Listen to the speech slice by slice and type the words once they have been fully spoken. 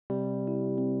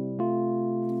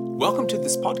Welcome to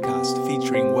this podcast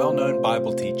featuring well-known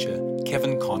Bible teacher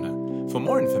Kevin Conner. For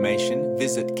more information,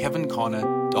 visit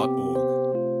kevinconner.org.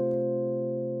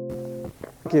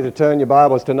 I'd like you to turn your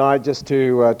Bibles tonight just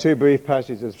to two brief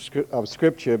passages of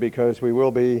Scripture, because we will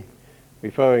be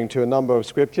referring to a number of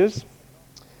Scriptures.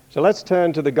 So let's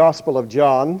turn to the Gospel of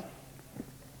John.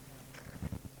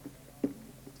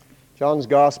 John's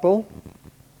Gospel.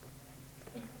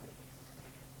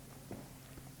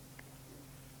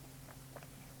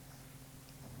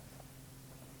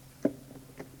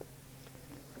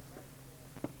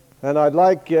 And I'd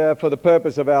like, for the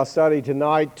purpose of our study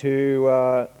tonight,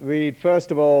 to read, first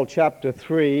of all, chapter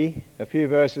 3, a few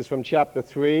verses from chapter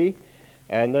 3,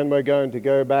 and then we're going to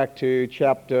go back to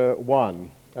chapter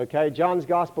 1. Okay, John's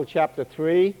Gospel, chapter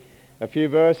 3, a few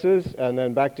verses, and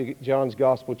then back to John's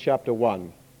Gospel, chapter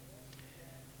 1.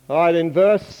 All right, in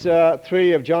verse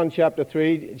 3 of John chapter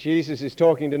 3, Jesus is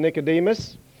talking to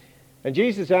Nicodemus. And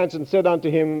Jesus answered and said unto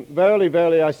him, Verily,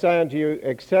 verily, I say unto you,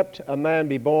 except a man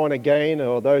be born again,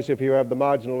 or those of you who have the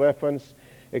marginal reference,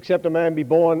 except a man be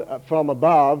born from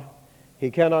above,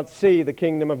 he cannot see the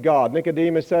kingdom of God.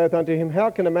 Nicodemus saith unto him, How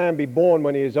can a man be born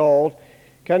when he is old?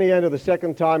 Can he enter the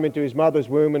second time into his mother's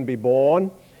womb and be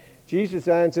born? Jesus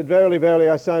answered, Verily, verily,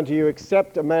 I say unto you,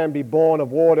 except a man be born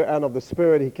of water and of the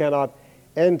Spirit, he cannot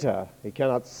enter. He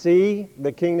cannot see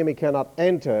the kingdom, he cannot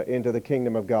enter into the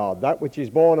kingdom of God. That which is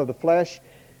born of the flesh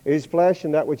is flesh,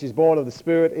 and that which is born of the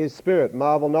Spirit is spirit.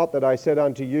 Marvel not that I said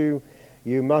unto you,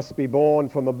 you must be born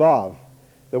from above.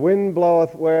 The wind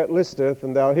bloweth where it listeth,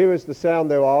 and thou hearest the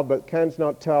sound thereof, but canst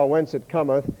not tell whence it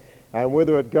cometh, and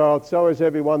whither it goeth. So is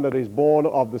every one that is born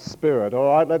of the Spirit.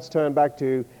 All right, let's turn back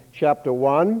to chapter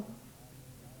 1.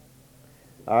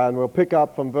 And we'll pick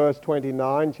up from verse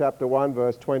 29, chapter 1,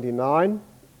 verse 29.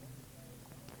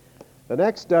 The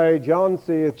next day John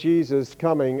seeth Jesus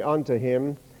coming unto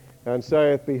him, and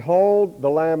saith, Behold, the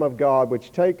Lamb of God,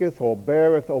 which taketh or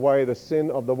beareth away the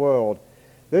sin of the world.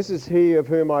 This is he of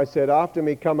whom I said, After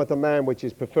me cometh a man which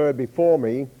is preferred before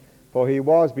me, for he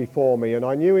was before me, and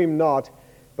I knew him not,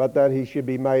 but that he should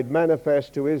be made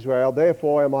manifest to Israel.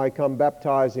 Therefore am I come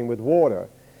baptizing with water.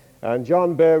 And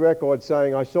John bare record,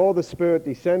 saying, I saw the Spirit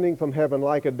descending from heaven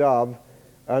like a dove,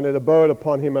 and it abode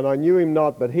upon him, and I knew him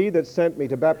not, but he that sent me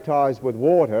to baptize with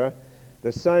water,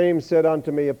 the same said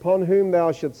unto me, Upon whom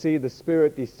thou shalt see the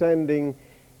Spirit descending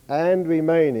and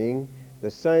remaining,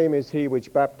 the same is he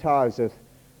which baptizeth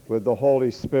with the Holy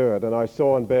Spirit. And I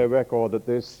saw and bear record that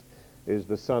this is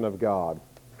the Son of God.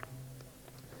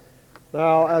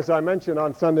 Now, as I mentioned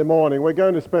on Sunday morning, we're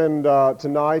going to spend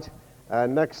tonight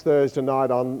and next Thursday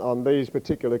night on these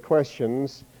particular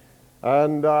questions.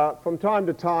 And from time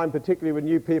to time, particularly with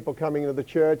new people coming into the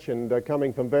church and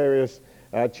coming from various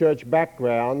church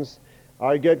backgrounds,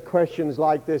 I get questions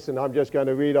like this, and I'm just going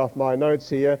to read off my notes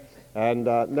here. And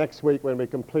next week when we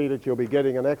complete it, you'll be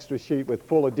getting an extra sheet with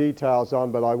fuller details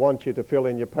on, but I want you to fill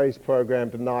in your PACE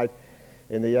program tonight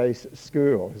in the ACE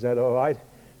school. Is that all right?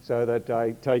 So that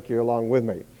I take you along with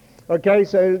me. Okay,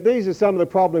 so these are some of the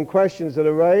problem questions that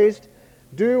are raised.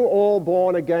 Do all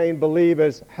born-again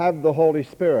believers have the Holy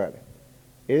Spirit?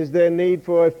 Is there need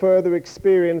for a further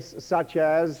experience such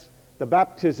as the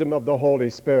baptism of the Holy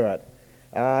Spirit?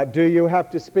 Do you have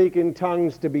to speak in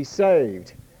tongues to be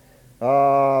saved?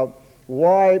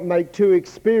 Why make two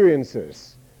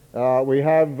experiences? We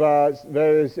have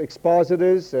various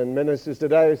expositors and ministers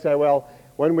today who say, well,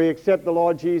 when we accept the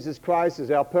Lord Jesus Christ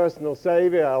as our personal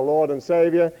Savior, our Lord and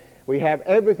Savior, we have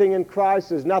everything in Christ.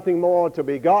 There's nothing more to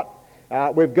be got.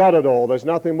 We've got it all. There's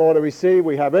nothing more to receive.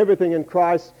 We have everything in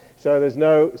Christ, so there's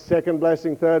no second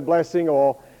blessing, third blessing,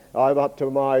 or I'm up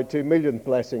to my 2 millionth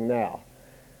blessing now.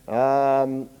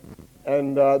 Then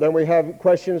we have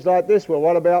questions like this. Well,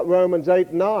 what about Romans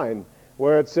 8:9,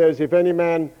 where it says, if any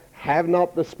man have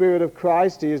not the Spirit of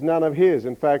Christ, he is none of his.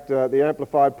 In fact, the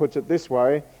Amplified puts it this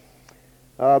way,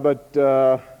 but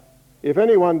if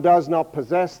anyone does not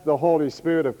possess the Holy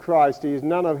Spirit of Christ, he is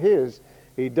none of his.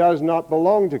 He does not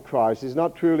belong to Christ. He's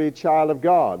not truly a child of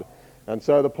God. And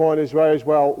so the point is raised,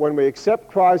 well, when we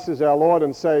accept Christ as our Lord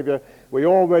and Savior, we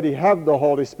already have the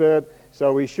Holy Spirit,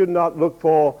 so we should not look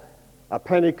for a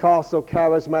Pentecostal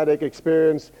charismatic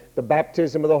experience, the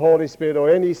baptism of the Holy Spirit, or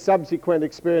any subsequent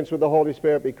experience with the Holy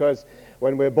Spirit, because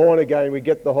when we're born again, we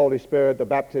get the Holy Spirit, the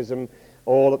baptism,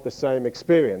 all at the same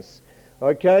experience.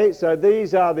 Okay, so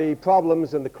these are the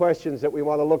problems and the questions that we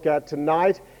want to look at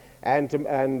tonight and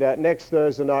next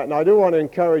Thursday night. And I do want to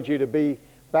encourage you to be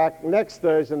back next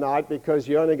Thursday night, because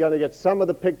you're only going to get some of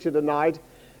the picture tonight,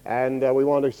 and we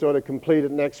want to sort of complete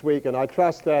it next week. And I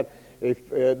trust that if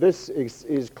this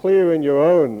is clear in your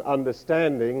own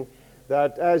understanding,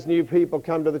 that as new people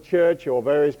come to the church, or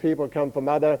various people come from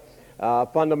other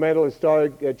fundamental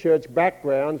historic church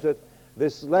backgrounds, that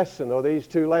this lesson, or these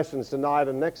two lessons tonight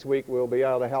and next week, will be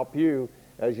able to help you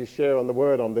as you share on the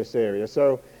Word on this area.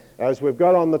 So as we've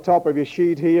got on the top of your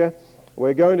sheet here,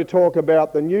 we're going to talk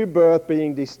about the new birth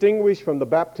being distinguished from the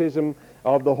baptism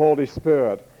of the Holy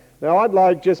Spirit. Now I'd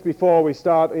like, just before we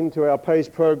start into our PACE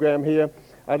program here,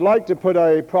 I'd like to put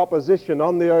a proposition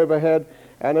on the overhead,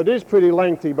 and it is pretty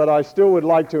lengthy, but I still would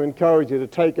like to encourage you to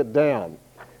take it down,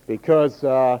 because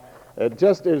it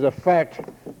just is a fact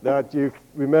that you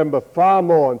remember far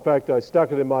more. In fact, I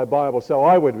stuck it in my Bible so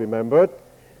I would remember it,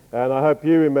 and I hope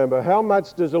you remember. How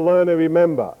much does a learner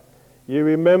remember? You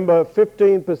remember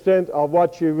 15% of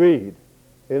what you read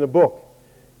in a book.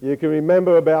 You can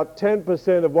remember about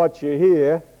 10% of what you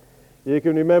hear. You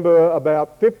can remember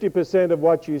about 50% of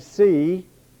what you see.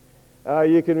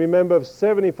 You can remember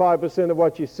 75% of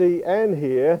what you see and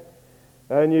hear.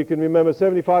 And you can remember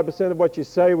 75% of what you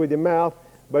say with your mouth,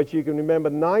 but you can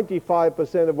remember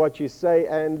 95% of what you say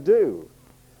and do.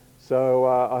 So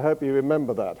I hope you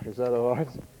remember that. Is that all right?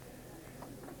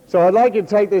 So I'd like you to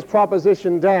take this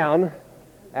proposition down,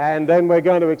 and then we're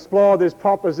going to explore this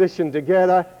proposition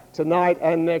together tonight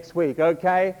and next week,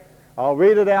 okay? I'll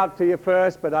read it out to you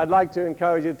first, but I'd like to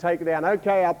encourage you to take it down.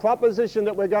 Okay, our proposition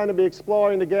that we're going to be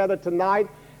exploring together tonight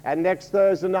and next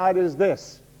Thursday night is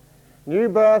this: new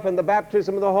birth and the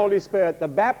baptism of the Holy Spirit. The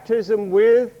baptism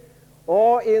with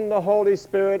or in the Holy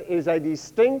Spirit is a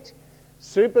distinct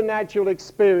supernatural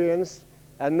experience,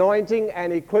 anointing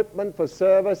and equipment for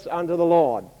service unto the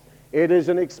Lord. It is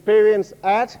an experience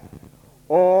at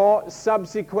or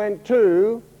subsequent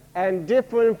to and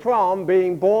different from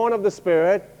being born of the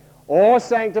Spirit or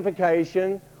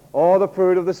sanctification or the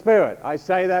fruit of the Spirit. I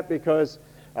say that because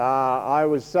I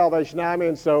was Salvation Army,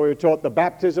 and so we were taught the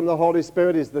baptism of the Holy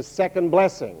Spirit is the second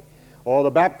blessing, or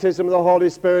the baptism of the Holy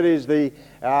Spirit is the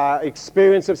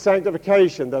experience of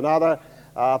sanctification. Then other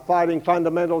fighting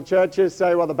fundamental churches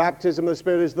say, well, the baptism of the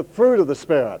Spirit is the fruit of the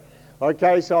Spirit.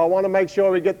 Okay, so I want to make sure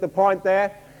we get the point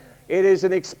there. It is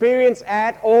an experience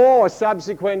at or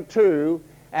subsequent to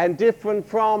and different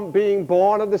from being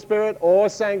born of the Spirit or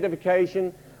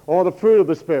sanctification or the fruit of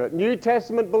the Spirit. New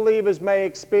Testament believers may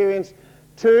experience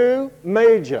two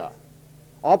major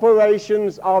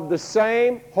operations of the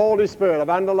same Holy Spirit. I've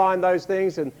underlined those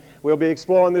things, and we'll be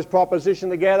exploring this proposition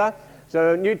together.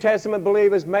 So New Testament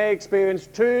believers may experience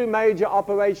two major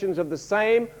operations of the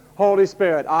same Holy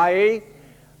Spirit, i.e.,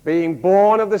 being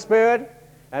born of the Spirit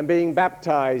and being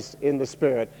baptized in the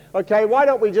Spirit. Okay, why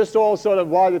don't we just all sort of,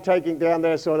 while you're taking down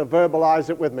there, sort of verbalize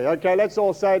it with me. Okay, let's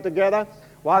all say it together.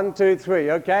 1, 2,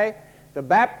 3, okay? The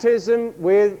baptism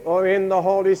with or in the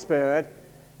Holy Spirit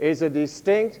is a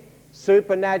distinct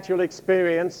supernatural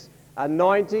experience,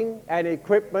 anointing and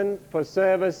equipment for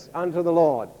service unto the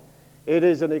Lord. It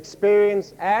is an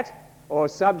experience at or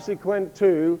subsequent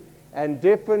to and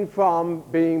different from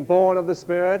being born of the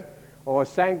Spirit or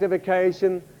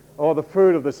sanctification or the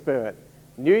fruit of the Spirit.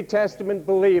 New Testament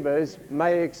believers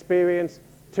may experience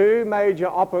two major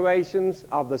operations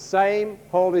of the same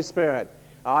Holy Spirit,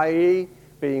 i.e.,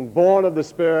 being born of the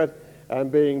Spirit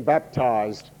and being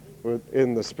baptized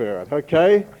in the Spirit.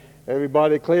 Okay?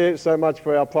 Everybody clear? So much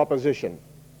for our proposition.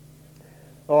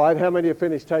 All right, how many have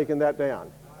finished taking that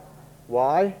down?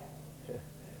 Why?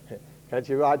 Can't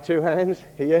you write two hands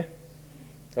here?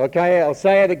 Okay, I'll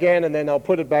say it again and then I'll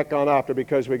put it back on after,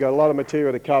 because we've got a lot of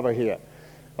material to cover here.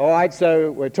 All right, so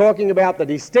we're talking about the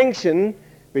distinction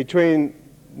between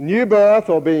new birth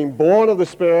or being born of the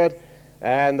Spirit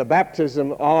and the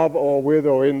baptism of or with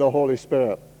or in the Holy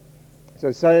Spirit.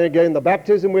 So saying again, the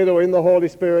baptism with or in the Holy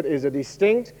Spirit is a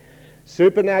distinct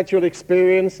supernatural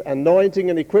experience, anointing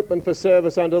and equipment for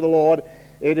service unto the Lord.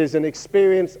 It is an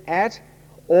experience at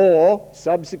or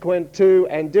subsequent to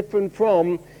and different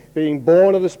from being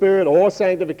born of the Spirit or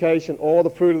sanctification or the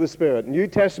fruit of the Spirit. New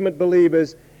Testament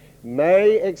believers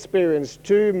may experience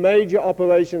two major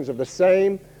operations of the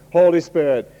same Holy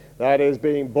Spirit, that is,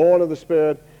 being born of the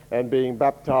Spirit and being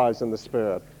baptized in the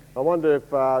Spirit. I wonder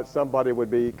if somebody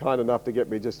would be kind enough to get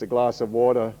me just a glass of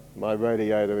water. My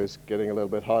radiator is getting a little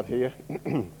bit hot here.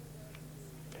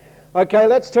 Okay,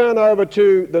 let's turn over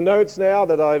to the notes now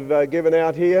that I've given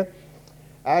out here.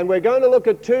 And we're going to look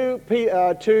at two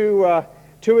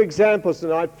examples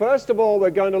tonight. First of all, we're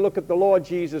going to look at the Lord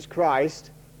Jesus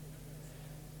Christ,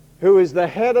 who is the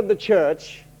head of the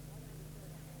church.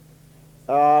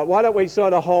 Why don't we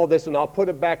sort of hold this, and I'll put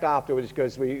it back afterwards,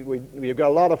 because we've got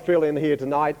a lot of fill in here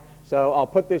tonight. So I'll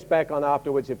put this back on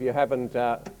afterwards if you haven't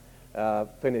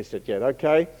finished it yet,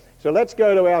 okay? So let's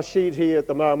go to our sheet here at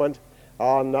the moment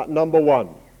on number 1.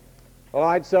 All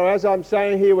right, so as I'm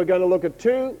saying here, we're going to look at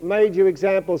two major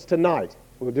examples tonight.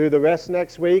 We'll do the rest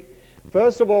next week.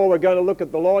 First of all, we're going to look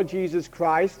at the Lord Jesus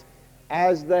Christ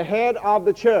as the head of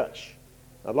the church.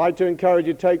 I'd like to encourage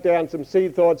you to take down some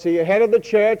seed thoughts here. Head of the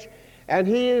church, and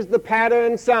he is the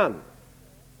pattern son.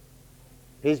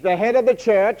 He's the head of the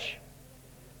church,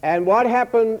 and what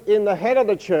happened in the head of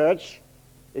the church,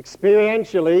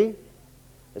 experientially,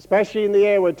 especially in the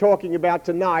area we're talking about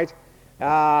tonight,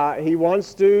 he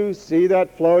wants to see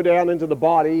that flow down into the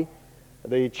body,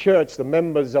 the church, the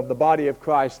members of the body of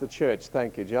Christ, the church.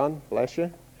 Thank you, John. Bless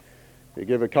you. You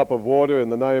give a cup of water in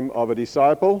the name of a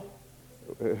disciple.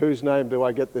 Whose name do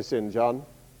I get this in, John?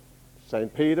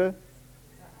 St. Peter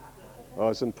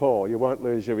or St. Paul? You won't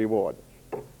lose your reward.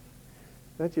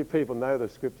 Don't you people know the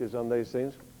scriptures on these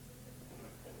things?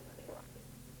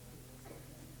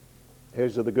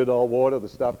 Here's the good old water, the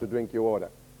stuff to drink your water.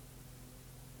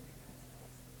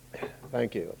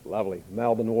 Thank you. It's lovely.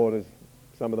 Melbourne water's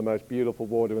some of the most beautiful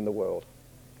water in the world.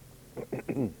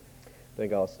 I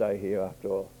think I'll stay here after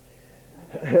all.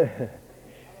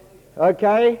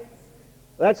 Okay,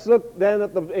 let's look then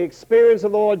at the experience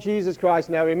of the Lord Jesus Christ.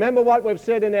 Now remember what we've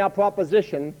said in our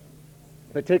proposition,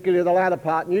 particularly the latter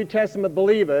part. New Testament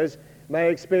believers may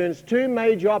experience two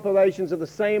major operations of the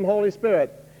same Holy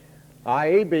Spirit,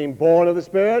 i.e. being born of the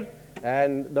Spirit,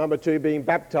 and number two, being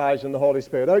baptized in the Holy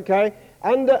Spirit. Okay,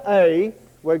 under A,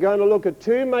 we're going to look at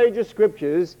two major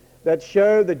scriptures that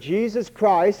show that Jesus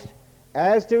Christ,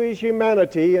 as to his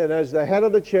humanity and as the head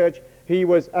of the church, he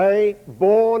was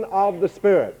born of the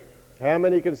Spirit. How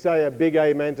many can say a big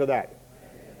amen to that?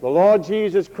 The Lord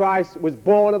Jesus Christ was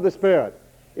born of the Spirit.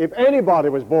 If anybody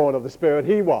was born of the Spirit,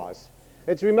 he was.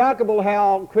 It's remarkable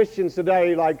how Christians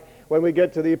today, like when we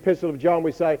get to the Epistle of John,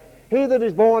 we say, he that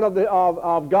is born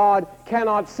of God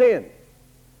cannot sin.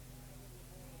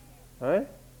 Now,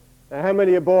 how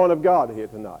many are born of God here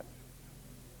tonight?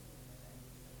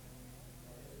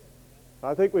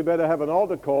 I think we better have an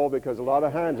altar call because a lot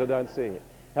of hands I don't see it.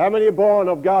 How many are born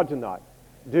of God tonight?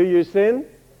 Do you sin?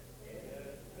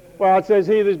 Well, it says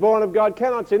he that is born of God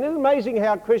cannot sin. Isn't it amazing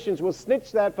how Christians will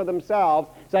snitch that for themselves,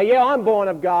 say, yeah, I'm born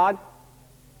of God.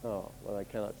 Oh, well, they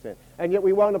cannot sin. And yet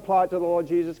we won't apply it to the Lord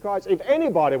Jesus Christ. If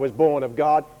anybody was born of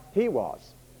God, he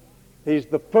was. He's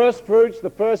the first fruits, the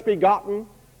first begotten,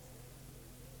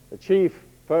 the chief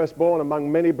firstborn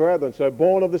among many brethren. So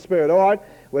born of the Spirit. All right,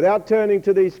 without turning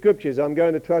to these scriptures, I'm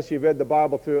going to trust you've read the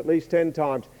Bible through at least 10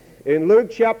 times. In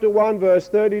Luke chapter 1, verse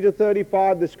 30 to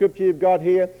 35, the scripture you've got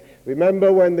here,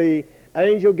 remember when the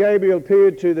angel Gabriel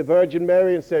appeared to the Virgin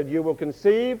Mary and said, you will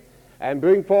conceive and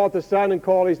bring forth a son and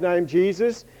call his name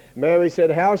Jesus. Mary said,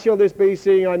 how shall this be,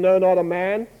 seeing I know not a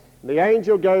man? And the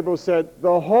angel Gabriel said,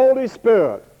 the Holy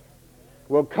Spirit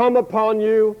will come upon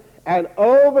you and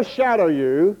overshadow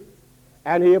you,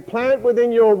 and he'll plant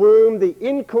within your womb the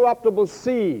incorruptible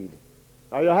seed.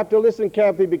 Now you'll have to listen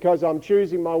carefully because I'm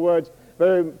choosing my words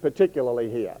very particularly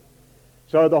here.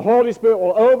 So the Holy Spirit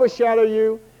will overshadow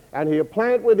you, and he'll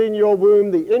plant within your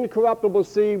womb the incorruptible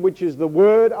seed, which is the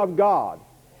Word of God.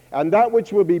 And that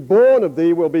which will be born of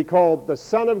thee will be called the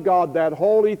Son of God, that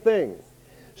holy thing.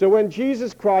 So when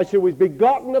Jesus Christ, who was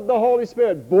begotten of the Holy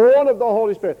Spirit, born of the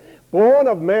Holy Spirit, born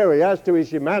of Mary as to his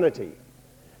humanity,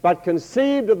 but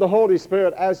conceived of the Holy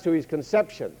Spirit as to his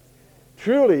conception,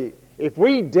 truly, if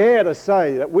we dare to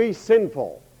say that we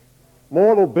sinful,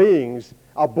 mortal beings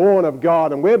are born of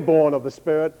God and we're born of the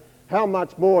Spirit, how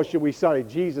much more should we say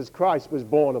Jesus Christ was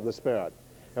born of the Spirit?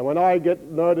 And when I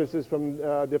get notices from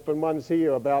different ones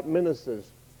here about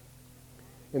ministers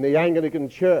in the Anglican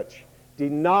Church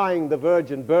denying the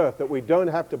virgin birth, that we don't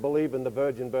have to believe in the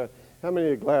virgin birth, how many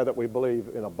are glad that we believe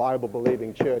in a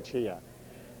Bible-believing church here?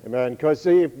 Amen. Because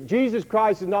see, if Jesus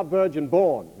Christ is not virgin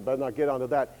born, but not get onto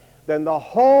that, then the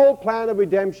whole plan of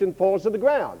redemption falls to the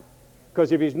ground.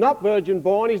 Because if he's not virgin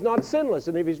born, he's not sinless.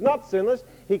 And if he's not sinless,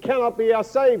 he cannot be our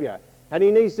Savior. And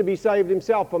he needs to be saved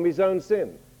himself from his own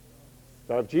sin.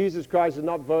 So if Jesus Christ is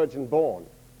not virgin born,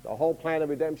 the whole plan of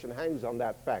redemption hangs on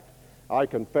that fact. I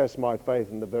confess my faith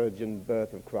in the virgin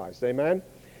birth of Christ. Amen?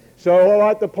 So, all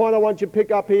right, the point I want you to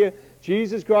pick up here,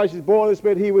 Jesus Christ is born of the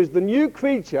Spirit. He was the new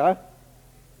creature,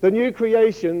 the new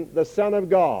creation, the Son of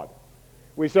God.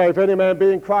 We say, if any man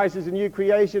be in Christ is a new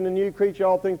creation, a new creature,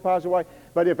 all things pass away.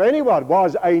 But if anyone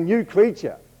was a new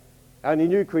creature and a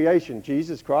new creation,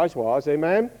 Jesus Christ was.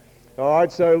 Amen? All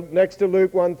right, so next to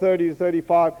Luke 1:30 to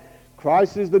 35,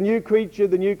 Christ is the new creature,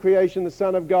 the new creation, the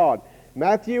Son of God.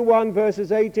 Matthew 1,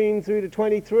 verses 18 through to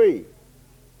 23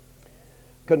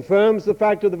 confirms the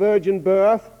fact of the virgin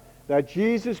birth, that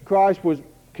Jesus Christ was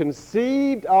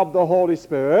conceived of the Holy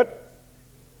Spirit.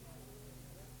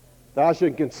 Thou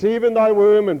shalt conceive in thy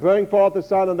womb and bring forth a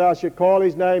son, and thou shalt call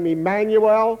his name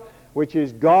Emmanuel, which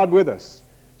is God with us.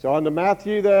 So under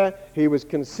Matthew there, he was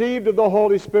conceived of the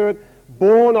Holy Spirit,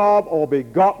 born of or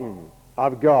begotten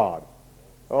of God.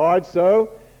 All right, so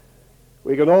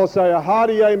we can all say a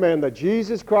hearty amen that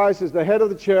Jesus Christ is the head of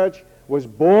the church, was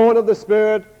born of the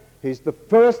Spirit. He's the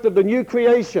first of the new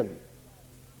creation,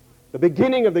 the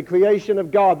beginning of the creation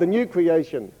of God, the new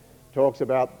creation talks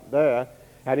about there.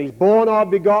 And he's born of,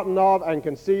 begotten of, and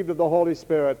conceived of the Holy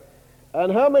Spirit.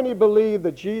 And how many believe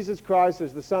that Jesus Christ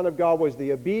as the Son of God was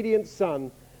the obedient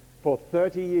Son for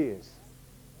 30 years,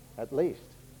 at least?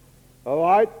 All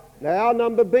right, now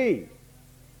number B.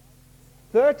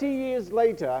 30 years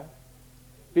later,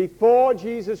 before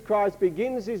Jesus Christ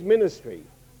begins his ministry,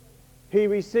 he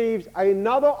receives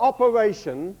another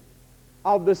operation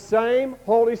of the same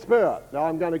Holy Spirit. Now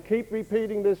I'm going to keep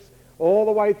repeating this all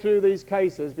the way through these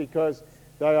cases because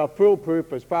they are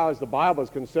foolproof as far as the Bible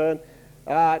is concerned.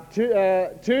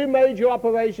 Two major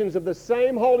operations of the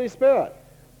same Holy Spirit.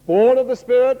 Born of the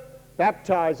Spirit,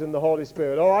 baptized in the Holy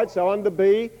Spirit. All right, so under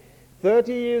B,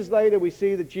 30 years later we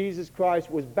see that Jesus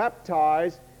Christ was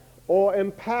baptized or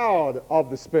empowered of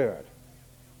the Spirit.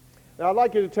 Now I'd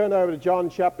like you to turn over to John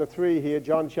chapter 3 here.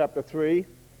 John chapter 3.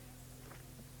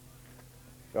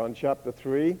 John chapter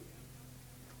 3.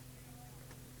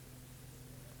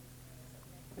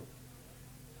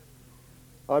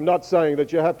 I'm not saying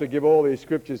that you have to give all these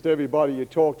scriptures to everybody you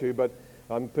talk to, but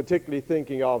I'm particularly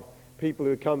thinking of people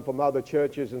who come from other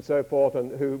churches and so forth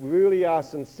and who really are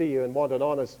sincere and want an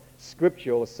honest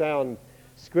scriptural, sound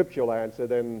scriptural answer,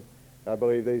 then I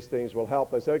believe these things will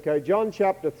help us. Okay, John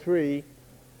chapter 3,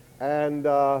 and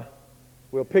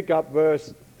we'll pick up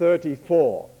verse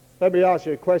 34. Let me ask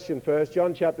you a question first.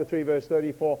 John chapter 3, verse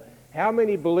 34. How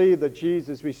many believe that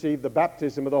Jesus received the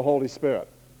baptism of the Holy Spirit?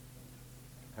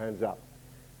 Hands up.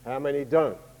 How many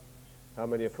don't? How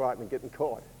many are frightened of getting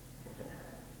caught?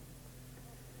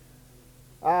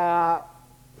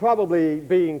 Probably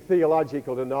being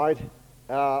theological tonight,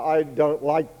 I don't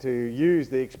like to use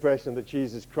the expression that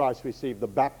Jesus Christ received the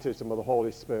baptism of the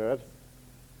Holy Spirit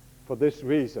for this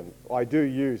reason. I do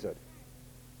use it.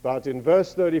 But in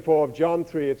verse 34 of John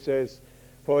 3 it says,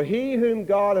 For he whom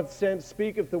God hath sent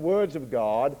speaketh the words of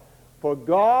God, for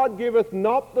God giveth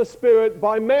not the Spirit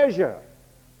by measure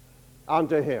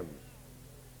unto him.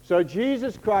 So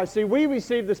Jesus Christ, see, we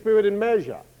receive the Spirit in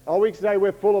measure. Or we say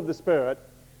we're full of the Spirit,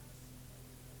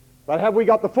 but have we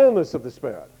got the fullness of the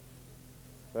Spirit?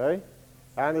 Okay?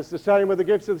 And it's the same with the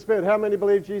gifts of the Spirit. How many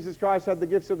believe Jesus Christ had the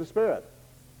gifts of the Spirit?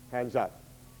 Hands up.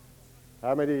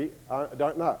 How many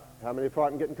don't know? How many are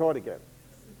frightened getting caught again?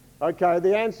 Okay,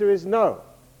 the answer is no.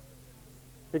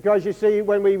 Because you see,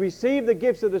 when we receive the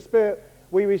gifts of the Spirit,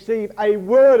 we receive a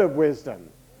word of wisdom,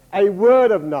 a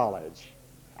word of knowledge,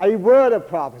 a word of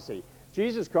prophecy.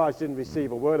 Jesus Christ didn't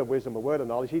receive a word of wisdom, a word of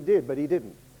knowledge. He did, but he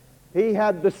didn't. He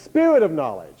had the Spirit of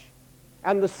knowledge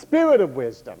and the Spirit of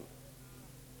wisdom.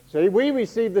 See, we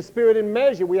receive the Spirit in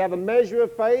measure. We have a measure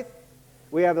of faith.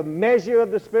 We have a measure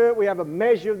of the Spirit. We have a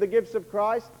measure of the gifts of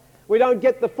Christ. We don't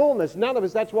get the fullness. None of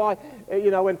us. That's why,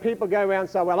 when people go around and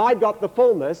say, well, I got the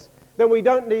fullness, then we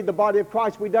don't need the body of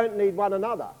Christ. We don't need one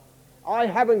another. I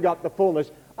haven't got the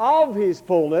fullness. Of his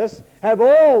fullness have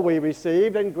all we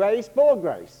received, and grace for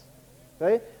grace.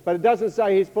 See? But it doesn't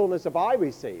say his fullness have I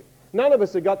received. None of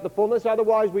us have got the fullness,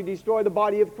 otherwise we destroy the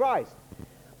body of Christ.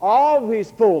 Of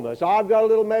his fullness, I've got a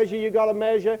little measure, you've got a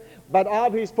measure, but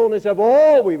of his fullness have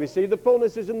all we received. The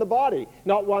fullness is in the body,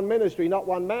 not one ministry, not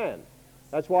one man.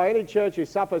 That's why any church who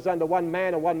suffers under one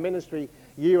man and one ministry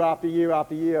year after year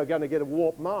after year are going to get a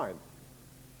warped mind.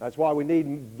 That's why we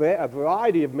need a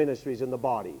variety of ministries in the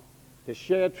body to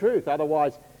share truth.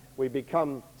 Otherwise, we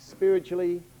become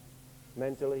spiritually,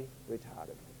 mentally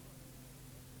retarded.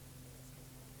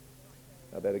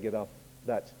 I better get off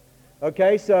that.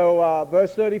 Okay, so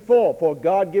verse 34, For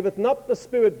God giveth not the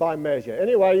Spirit by measure.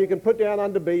 Anyway, you can put down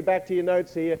under B, back to your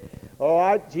notes here. All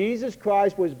right, Jesus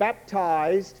Christ was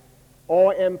baptized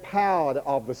or empowered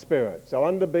of the Spirit. So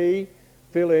under B,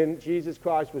 fill in, Jesus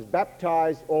Christ was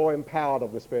baptized or empowered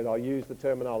of the Spirit. I'll use the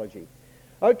terminology.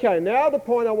 Okay, now the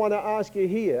point I want to ask you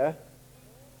here,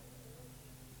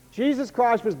 Jesus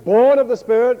Christ was born of the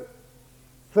Spirit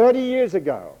 30 years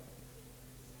ago.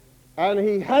 And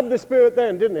he had the Spirit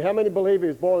then, didn't he? How many believe he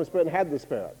was born of the Spirit and had the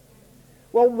Spirit?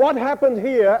 Well, what happened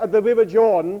here at the River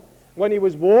Jordan when he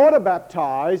was water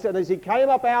baptized, and as he came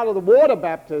up out of the water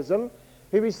baptism,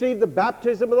 he received the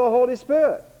baptism of the Holy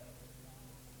Spirit.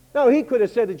 No, he could have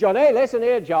said to John, hey, listen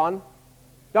here, John.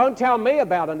 Don't tell me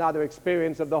about another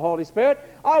experience of the Holy Spirit.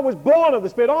 I was born of the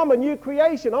Spirit. I'm a new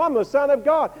creation. I'm the Son of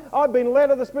God. I've been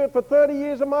led of the Spirit for 30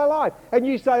 years of my life. And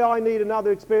you say I need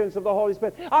another experience of the Holy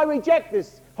Spirit. I reject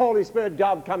this Holy Spirit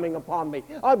dove coming upon me.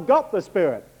 I've got the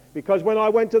Spirit. Because when I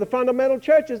went to the fundamental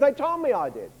churches, they told me I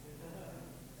did.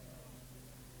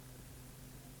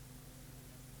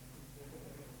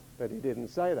 But he didn't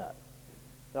say that.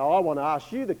 Now I want to ask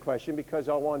you the question because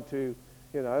I want to,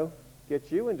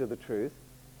 get you into the truth.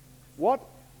 What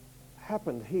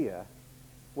happened here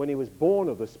when he was born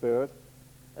of the Spirit,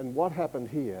 and what happened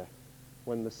here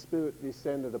when the Spirit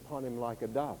descended upon him like a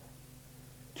dove?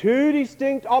 Two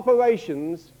distinct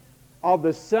operations of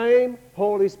the same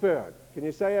Holy Spirit. Can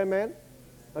you say amen?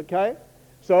 Okay.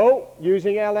 So,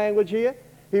 using our language here,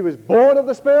 he was born of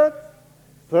the Spirit.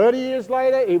 30 years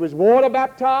later, he was water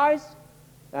baptized.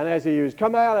 And as he was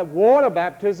come out of water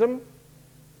baptism,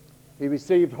 he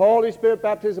received Holy Spirit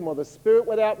baptism, or the Spirit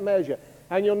without measure.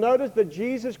 And you'll notice that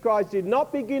Jesus Christ did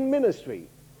not begin ministry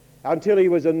until he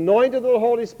was anointed with the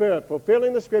Holy Spirit,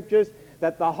 fulfilling the Scriptures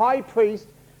that the high priest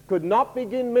could not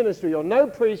begin ministry, or no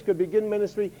priest could begin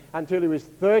ministry until he was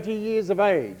 30 years of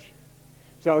age.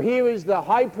 So here is the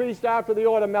high priest after the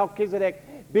order of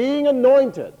Melchizedek being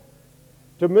anointed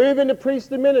to move into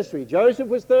priestly ministry. Joseph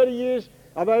was 30 years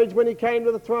of age when he came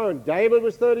to the throne. David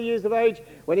was 30 years of age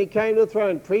when he came to the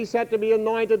throne. Priests had to be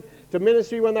anointed to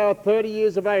ministry when they were 30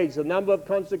 years of age, the number of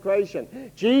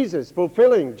consecration. Jesus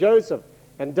fulfilling Joseph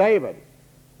and David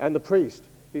and the priest.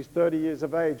 He's 30 years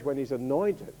of age when he's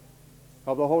anointed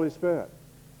of the Holy Spirit.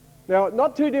 Now,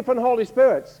 not two different Holy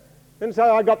Spirits. Didn't say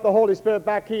I got the Holy Spirit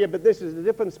back here, but this is a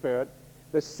different Spirit.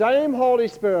 The same Holy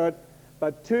Spirit,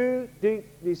 but two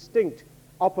distinct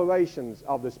operations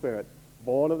of the Spirit.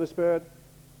 Born of the Spirit,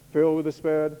 filled with the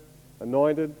Spirit,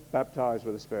 anointed, baptized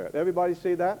with the Spirit. Everybody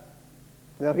see that?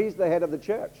 Now, he's the head of the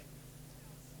church.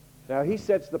 Now, he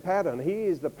sets the pattern. He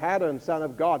is the pattern Son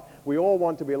of God. We all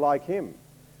want to be like him.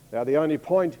 Now, the only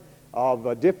point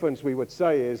of difference we would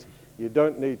say is you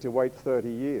don't need to wait 30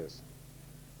 years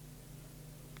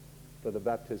for the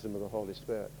baptism of the Holy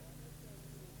Spirit.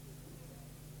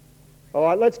 All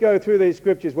right, let's go through these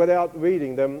scriptures without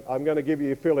reading them. I'm going to give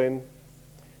you a fill-in.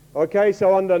 Okay,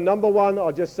 so under number 1,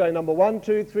 I'll just say number 1,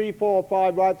 2, 3, 4,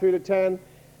 5, right through to 10.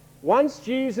 Once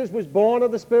Jesus was born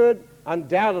of the Spirit,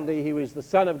 undoubtedly he was the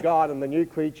Son of God and the new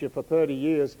creature for 30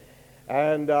 years.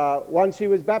 And once he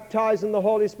was baptized in the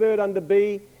Holy Spirit under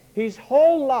B, his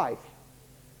whole life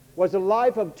was a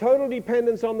life of total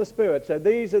dependence on the Spirit. So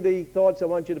these are the thoughts I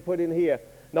want you to put in here.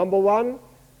 Number 1,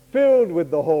 filled with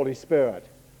the Holy Spirit.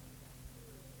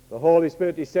 The Holy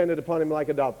Spirit descended upon him like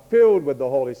a dove, filled with the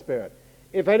Holy Spirit.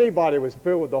 If anybody was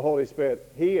filled with the Holy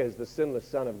Spirit, he, as the sinless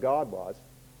Son of God, was.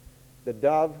 The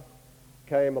dove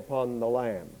came upon the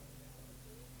Lamb.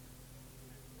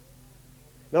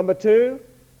 Number 2,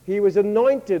 he was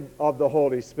anointed of the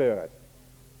Holy Spirit.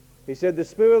 He said, the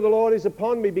Spirit of the Lord is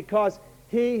upon me because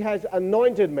he has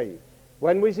anointed me.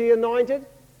 When was he anointed?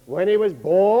 When he was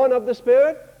born of the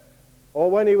Spirit? Or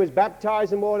when he was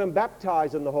baptized in water and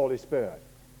baptized in the Holy Spirit?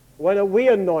 When are we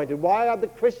anointed? Why are the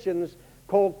Christians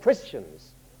called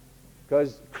Christians?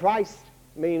 Because Christ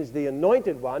means the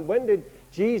anointed one. When did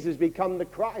Jesus become the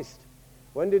Christ?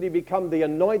 When did he become the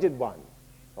anointed one?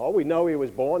 Oh, we know he was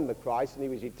born the Christ and he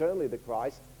was eternally the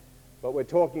Christ, but we're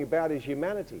talking about his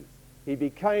humanity. He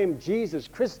became Jesus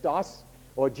Christos,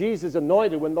 or Jesus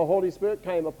anointed, when the Holy Spirit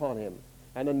came upon him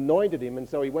and anointed him. And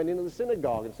so he went into the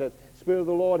synagogue and said, Spirit of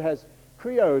the Lord has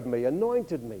creoed me,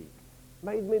 anointed me,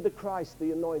 made me the Christ,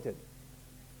 the anointed.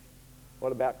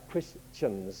 What about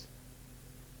Christians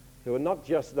who are not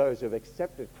just those who have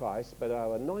accepted Christ, but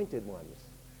are anointed ones?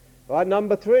 All right,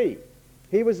 number 3,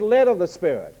 he was led of the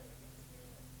Spirit.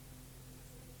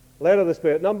 Led of the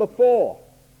Spirit. Number 4,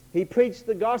 he preached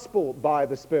the gospel by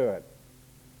the Spirit.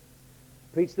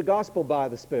 Preached the gospel by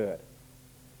the Spirit.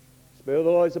 Spirit of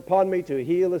the Lord is upon me to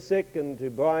heal the sick and to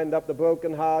bind up the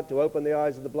broken heart, to open the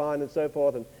eyes of the blind and so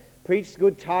forth, and preached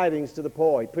good tidings to the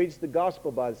poor. He preached the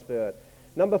gospel by the Spirit.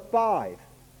 Number 5,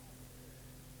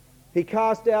 he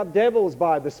cast out devils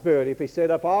by the Spirit. If he said,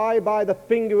 if I by the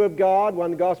finger of God,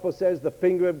 one gospel says the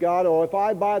finger of God, or if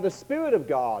I by the Spirit of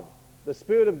God, the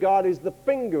Spirit of God is the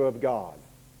finger of God.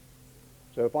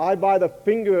 So if I by the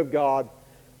finger of God,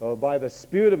 or by the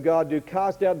Spirit of God do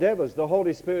cast out devils, the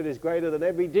Holy Spirit is greater than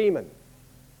every demon.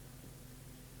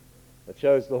 That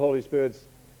shows the Holy Spirit's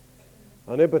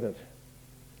omnipotent,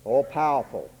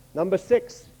 all-powerful. Number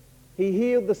 6, he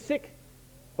healed the sick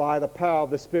by the power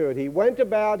of the Spirit. He went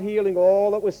about healing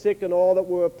all that was sick and all that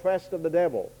were oppressed of the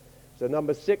devil. So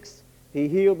number 6, he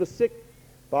healed the sick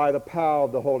by the power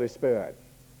of the Holy Spirit.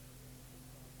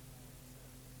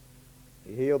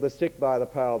 He healed the sick by the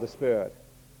power of the Spirit.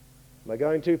 Am I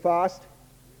going too fast?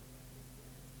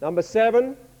 Number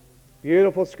 7,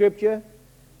 beautiful scripture.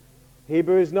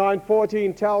 Hebrews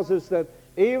 9:14 tells us that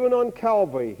even on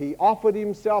Calvary, he offered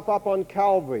himself up on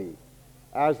Calvary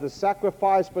as the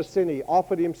sacrifice for sin. He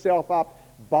offered himself up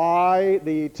by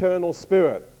the eternal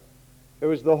Spirit. It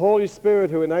was the Holy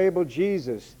Spirit who enabled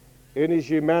Jesus in his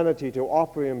humanity to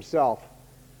offer himself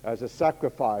as a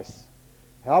sacrifice.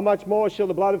 How much more shall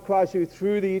the blood of Christ, who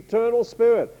through the eternal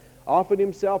Spirit offered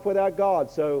himself without God?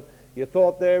 So your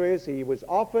thought there is he was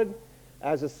offered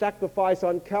as a sacrifice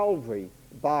on Calvary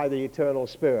by the eternal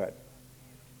Spirit.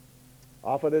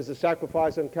 Offered as a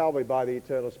sacrifice on Calvary by the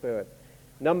eternal Spirit.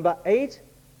 Number 8,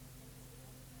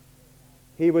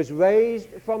 he was raised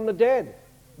from the dead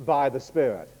by the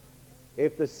Spirit.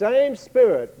 If the same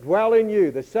Spirit dwell in you,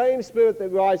 the same Spirit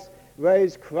that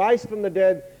raised Christ from the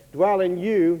dead dwell in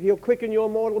you, he'll quicken your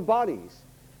mortal bodies.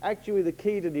 Actually, the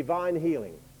key to divine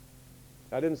healing.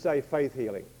 I didn't say faith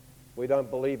healing. We don't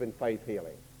believe in faith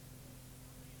healing.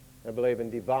 I believe in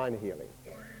divine healing.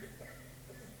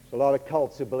 There's a lot of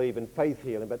cults who believe in faith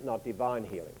healing, but not divine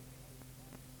healing.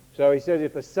 So he says,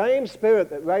 if the same Spirit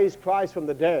that raised Christ from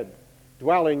the dead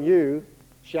dwell in you,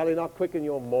 shall he not quicken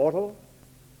your mortal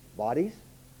bodies?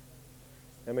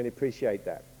 How many appreciate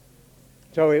that?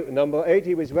 So number 8,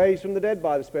 he was raised from the dead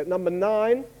by the Spirit. Number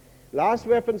 9, last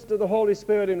reference to the Holy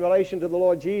Spirit in relation to the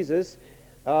Lord Jesus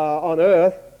on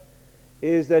earth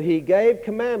is that he gave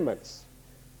commandments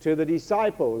to the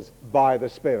disciples by the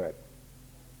Spirit.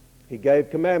 He gave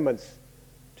commandments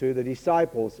to the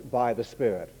disciples by the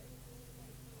Spirit.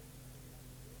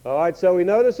 All right, so we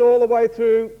notice all the way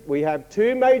through, we have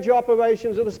 2 major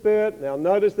operations of the Spirit. Now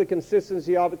notice the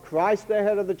consistency of it. Christ, the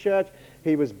head of the church,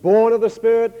 he was born of the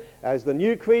Spirit as the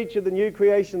new creature, the new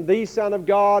creation, the Son of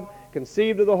God,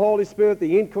 conceived of the Holy Spirit,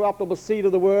 the incorruptible seed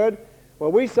of the Word.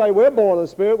 Well, we say we're born of the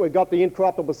Spirit, we've got the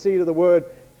incorruptible seed of the Word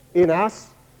in us.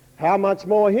 How much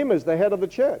more him as the head of the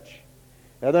church?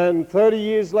 And then 30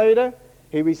 years later,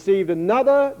 he received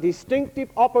another distinctive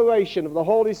operation of the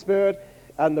Holy Spirit,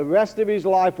 and the rest of his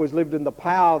life was lived in the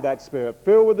power of that Spirit,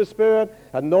 filled with the Spirit,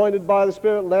 anointed by the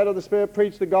Spirit, led of the Spirit,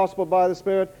 preached the gospel by the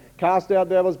Spirit, cast out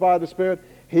devils by the Spirit,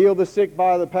 healed the sick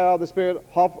by the power of the Spirit,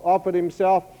 offered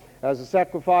himself as a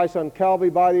sacrifice on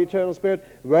Calvary by the eternal Spirit,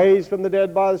 raised from the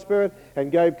dead by the Spirit,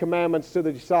 and gave commandments to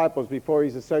the disciples before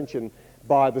his ascension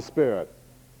by the Spirit.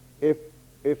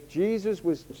 If Jesus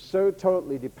was so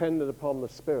totally dependent upon the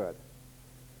Spirit,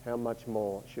 how much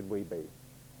more should we be?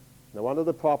 Now, one of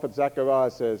the prophets,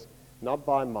 Zechariah, says, not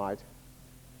by might,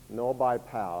 nor by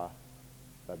power,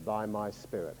 but by my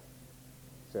Spirit,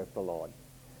 saith the Lord.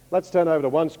 Let's turn over to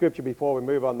one scripture before we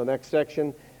move on to the next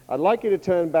section. I'd like you to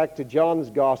turn back to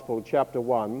John's Gospel, chapter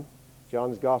 1.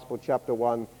 John's Gospel, chapter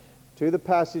 1, to the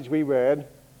passage we read.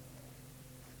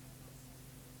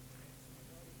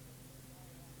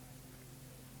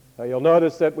 Now, you'll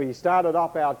notice that we started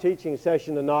off our teaching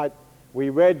session tonight. We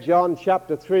read John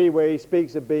chapter 3 where he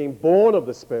speaks of being born of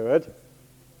the Spirit.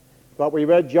 But we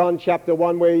read John chapter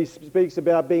 1 where he speaks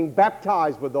about being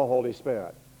baptized with the Holy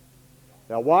Spirit.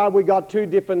 Now, why have we got 2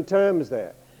 different terms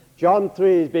there? John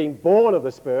 3 is being born of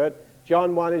the Spirit.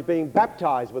 John 1 is being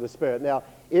baptized with the Spirit. Now,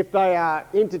 if they are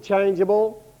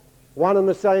interchangeable, one and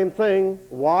the same thing,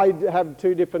 why have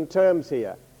 2 different terms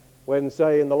here? When,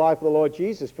 say, in the life of the Lord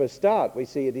Jesus, for a start, we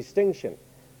see a distinction.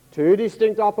 2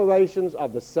 distinct operations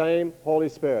of the same Holy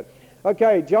Spirit.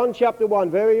 Okay, John chapter 1,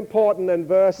 very important, and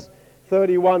verse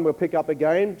 31 we'll pick up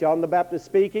again. John the Baptist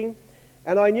speaking.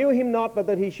 And I knew him not, but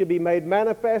that he should be made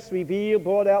manifest, revealed,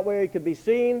 brought out where he could be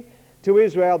seen to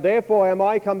Israel. Therefore am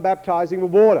I come baptizing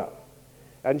with water.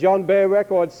 And John bare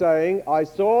record, saying, I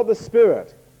saw the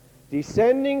Spirit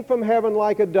descending from heaven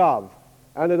like a dove,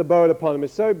 and it abode upon him.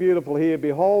 It's so beautiful here.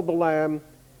 Behold the Lamb,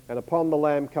 and upon the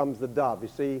Lamb comes the dove. You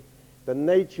see, the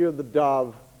nature of the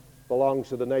dove belongs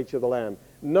to the nature of the Lamb.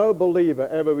 No believer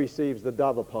ever receives the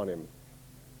dove upon him.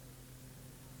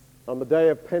 On the day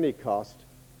of Pentecost,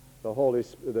 the Holy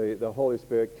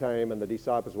Spirit came, and the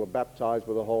disciples were baptized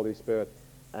with the Holy Spirit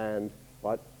and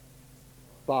what?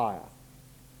 Fire.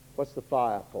 What's the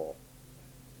fire for?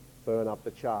 Burn up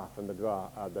the chaff and the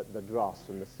dross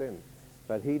and the sin.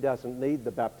 But he doesn't need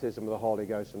the baptism of the Holy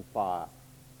Ghost and fire.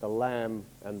 The lamb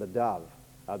and the dove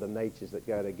are the natures that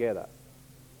go together.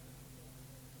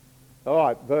 All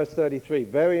right, verse 33,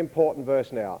 very important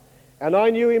verse now. And I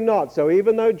knew him not. So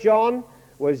even though John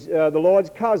was the Lord's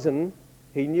cousin,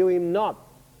 he knew him not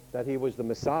that he was the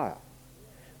Messiah.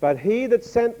 But he that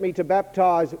sent me to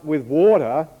baptize with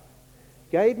water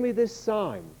gave me this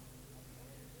sign.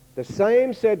 The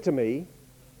same said to me,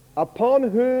 upon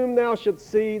whom thou shalt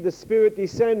see the Spirit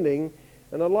descending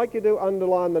And I'd like you to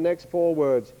underline the next 4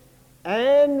 words.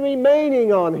 And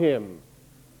remaining on him.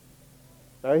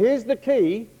 Now here's the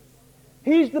key.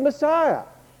 He's the Messiah.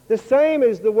 The same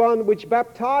is the one which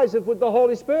baptizeth with the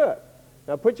Holy Spirit.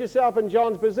 Now put yourself in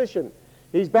John's position.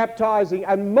 He's baptizing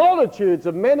and multitudes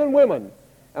of men and women.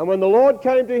 And when the Lord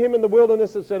came to him in the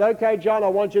wilderness and said, okay, John, I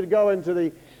want you to go into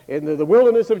the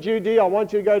wilderness of Judea. I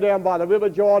want you to go down by the river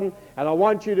Jordan, and I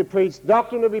want you to preach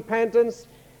doctrine of repentance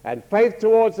and faith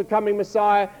towards the coming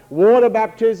Messiah, water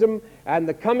baptism, and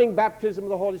the coming baptism of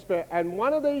the Holy Spirit. And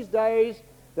one of these days,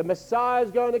 the Messiah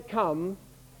is going to come,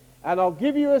 and I'll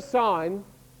give you a sign,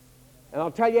 and I'll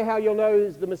tell you how you'll know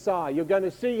he's the Messiah. You're going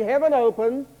to see heaven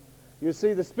open. You'll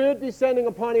see the Spirit descending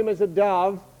upon him as a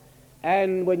dove.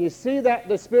 And when you see that,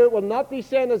 the Spirit will not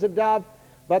descend as a dove,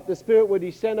 but the Spirit will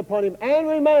descend upon him and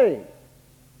remain.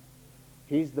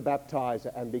 He's the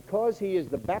baptizer. And because he is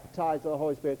the baptizer of the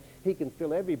Holy Spirit, he can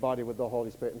fill everybody with the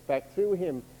Holy Spirit. In fact, through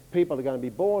him, people are going to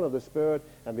be born of the Spirit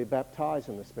and be baptized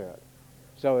in the Spirit.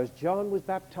 So as John was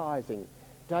baptizing,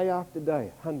 day after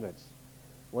day, hundreds,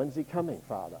 when's he coming,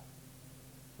 Father?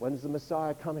 When's the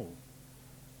Messiah coming?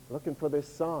 Looking for this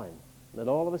sign. And then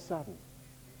all of a sudden,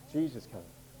 Jesus comes.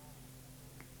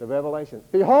 The revelation.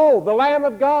 Behold, the Lamb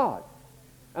of God.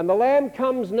 And the lamb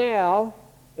comes now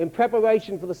in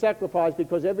preparation for the sacrifice,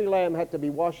 because every lamb had to be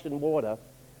washed in water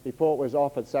before it was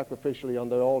offered sacrificially on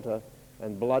the altar,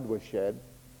 and blood was shed.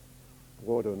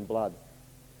 Water and blood.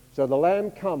 So the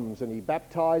lamb comes and he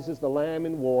baptizes the lamb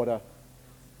in water,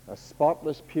 a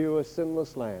spotless, pure,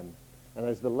 sinless lamb. And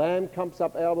as the lamb comes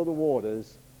up out of the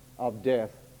waters of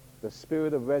death, the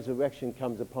Spirit of resurrection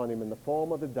comes upon him in the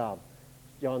form of a dove.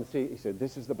 John, he said,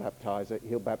 this is the baptizer.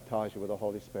 He'll baptize you with the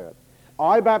Holy Spirit.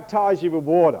 I baptize you with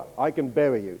water. I can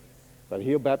bury you. But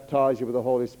he'll baptize you with the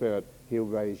Holy Spirit. He'll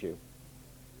raise you.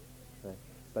 Okay?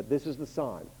 But this is the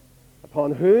sign.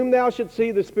 Upon whom thou shalt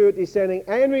see the Spirit descending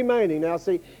and remaining. Now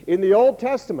see, in the Old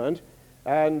Testament,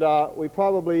 and we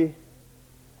probably,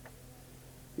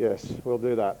 yes, we'll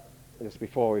do that just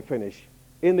before we finish.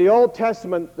 In the Old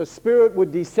Testament, the Spirit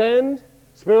would descend.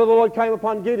 Spirit of the Lord came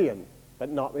upon Gideon, but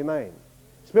not remain.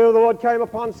 Spirit of the Lord came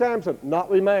upon Samson, not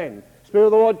remain. Spirit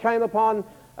of the Lord came upon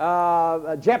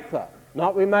Jephthah,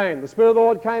 not remain. The Spirit of the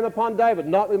Lord came upon David,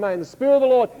 not remain. The Spirit of the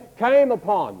Lord came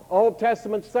upon Old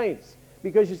Testament saints.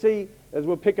 Because you see, as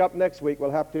we'll pick up next week,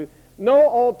 no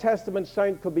Old Testament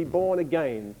saint could be born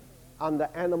again under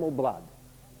animal blood.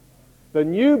 The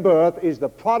new birth is the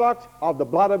product of the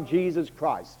blood of Jesus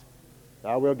Christ.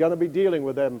 Now, we're going to be dealing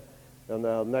with them in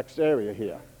the next area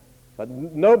here. But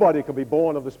nobody could be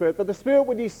born of the Spirit. But the Spirit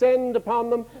would descend upon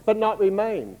them, but not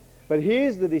remain. But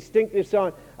here's the distinctive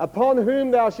sign. Upon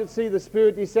whom thou shalt see the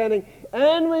Spirit descending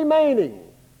and remaining.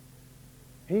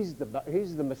 He's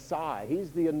the Messiah.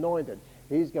 He's the anointed.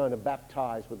 He's going to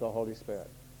baptize with the Holy Spirit.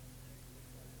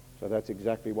 So that's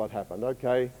exactly what happened.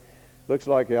 Okay, looks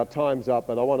like our time's up,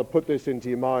 but I want to put this into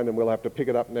your mind, and we'll have to pick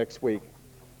it up next week.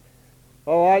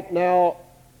 All right, now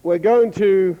we're going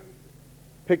to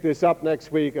pick this up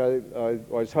next week. I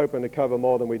was hoping to cover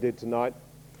more than we did tonight.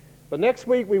 But next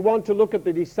week we want to look at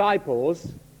the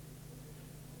disciples.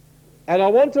 And I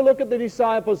want to look at the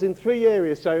disciples in 3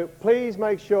 areas. So please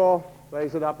make sure,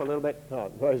 raise it up a little bit.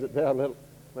 Oh, raise it down a little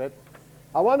bit.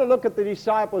 I want to look at the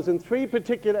disciples in 3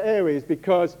 particular areas,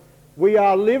 because we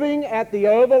are living at the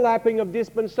overlapping of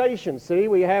dispensations. See,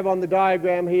 we have on the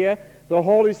diagram here the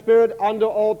Holy Spirit under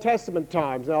Old Testament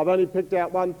times. Now I've only picked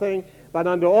out one thing. But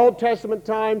under Old Testament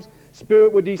times,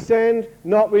 Spirit would descend,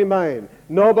 not remain.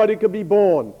 Nobody could be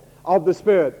born of the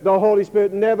Spirit. The Holy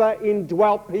Spirit never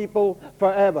indwelt people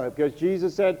forever, because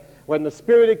Jesus said, when the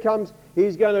Spirit comes,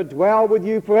 he's going to dwell with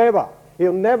you forever.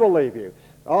 He'll never leave you.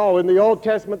 Oh, in the Old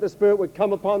Testament, the Spirit would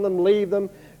come upon them, leave them,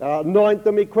 anoint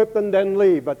them, equip them, then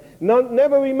leave. But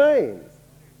never remain,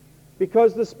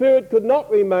 because the Spirit could not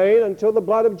remain until the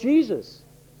blood of Jesus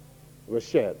was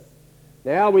shed.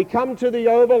 Now we come to the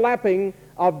overlapping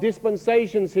of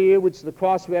dispensations here, which the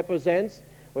cross represents.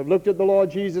 We've looked at the Lord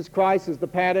Jesus Christ as the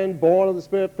pattern, born of the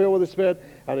Spirit, filled with the Spirit,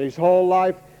 and his whole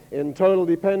life in total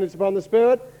dependence upon the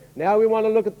Spirit. Now we want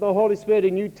to look at the Holy Spirit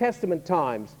in New Testament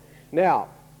times. Now,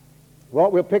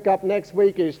 what we'll pick up next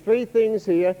week is 3 things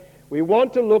here. We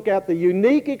want to look at the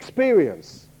unique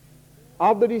experience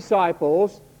of the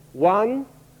disciples, 1,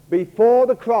 before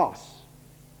the cross.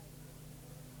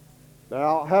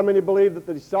 Now, how many believe that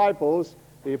the disciples,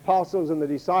 the apostles and the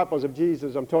disciples of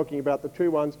Jesus, I'm talking about the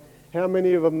true ones, how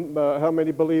many of them, how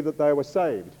many believe that they were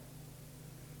saved?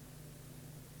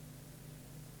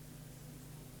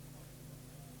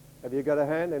 Have you got a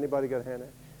hand? Anybody got a hand?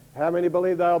 How many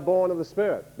believe they were born of the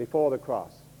Spirit before the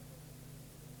cross?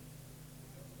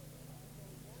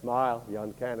 Smile, you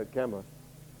uncanted camera.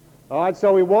 All right,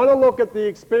 so we want to look at the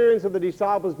experience of the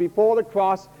disciples before the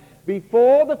cross,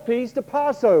 before the feast of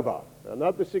Passover. Now,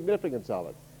 note the significance of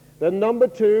it. Then number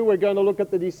 2, we're going to look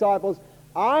at the disciples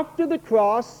after the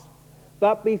cross,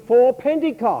 but before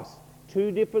Pentecost.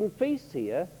 2 different feasts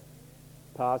here,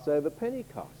 Passover,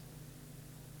 Pentecost.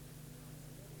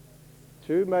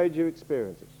 2 major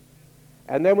experiences.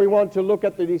 And then we want to look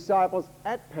at the disciples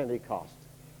at Pentecost.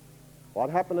 What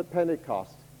happened at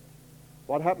Pentecost?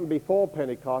 What happened before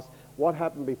Pentecost? What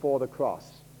happened before the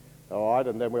cross? All right,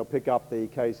 and then we'll pick up the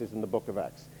cases in the book of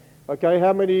Acts. Okay,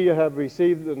 how many have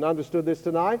received and understood this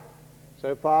tonight?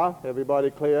 So far,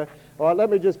 everybody clear? All right, let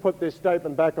me just put this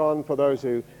statement back on for those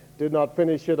who did not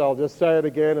finish it. I'll just say it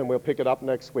again and we'll pick it up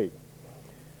next week.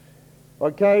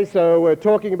 Okay, so we're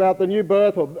talking about the new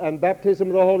birth and baptism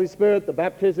of the Holy Spirit. The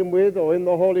baptism with or in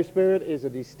the Holy Spirit is a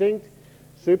distinct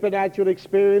supernatural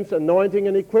experience, anointing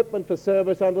and equipment for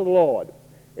service unto the Lord.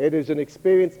 It is an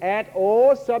experience at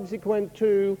or subsequent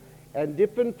to and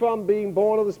different from being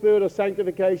born of the Spirit or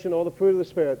sanctification or the fruit of the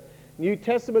Spirit. New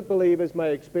Testament believers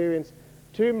may experience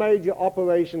 2 major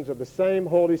operations of the same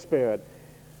Holy Spirit,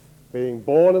 being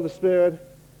born of the Spirit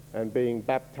and being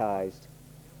baptized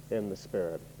in the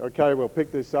Spirit. Okay, we'll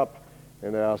pick this up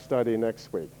in our study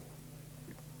next week.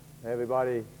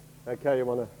 Everybody, okay, you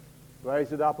want to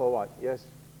raise it up or what? Yes?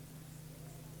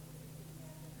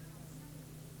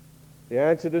 The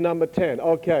answer to number 10.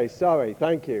 Okay, sorry,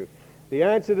 thank you. The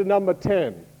answer to number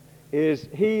 10 is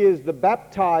he is the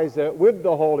baptizer with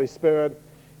the Holy Spirit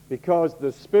because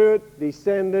the Spirit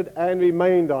descended and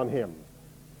remained on him.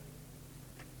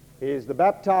 He is the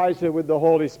baptizer with the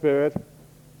Holy Spirit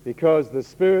because the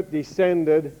Spirit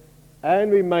descended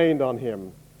and remained on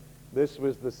him. This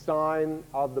was the sign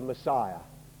of the Messiah.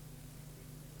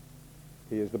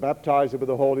 He is the baptizer with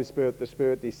the Holy Spirit. The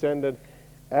Spirit descended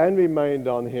and remained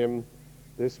on him.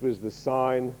 This was the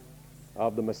sign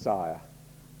of the Messiah.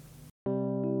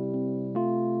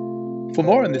 For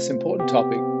more on this important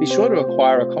topic, be sure to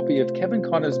acquire a copy of Kevin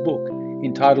Conner's book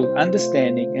entitled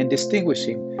Understanding and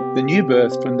Distinguishing the New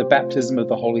Birth from the Baptism of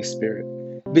the Holy Spirit.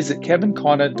 Visit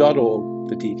kevinconner.org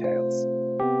for details.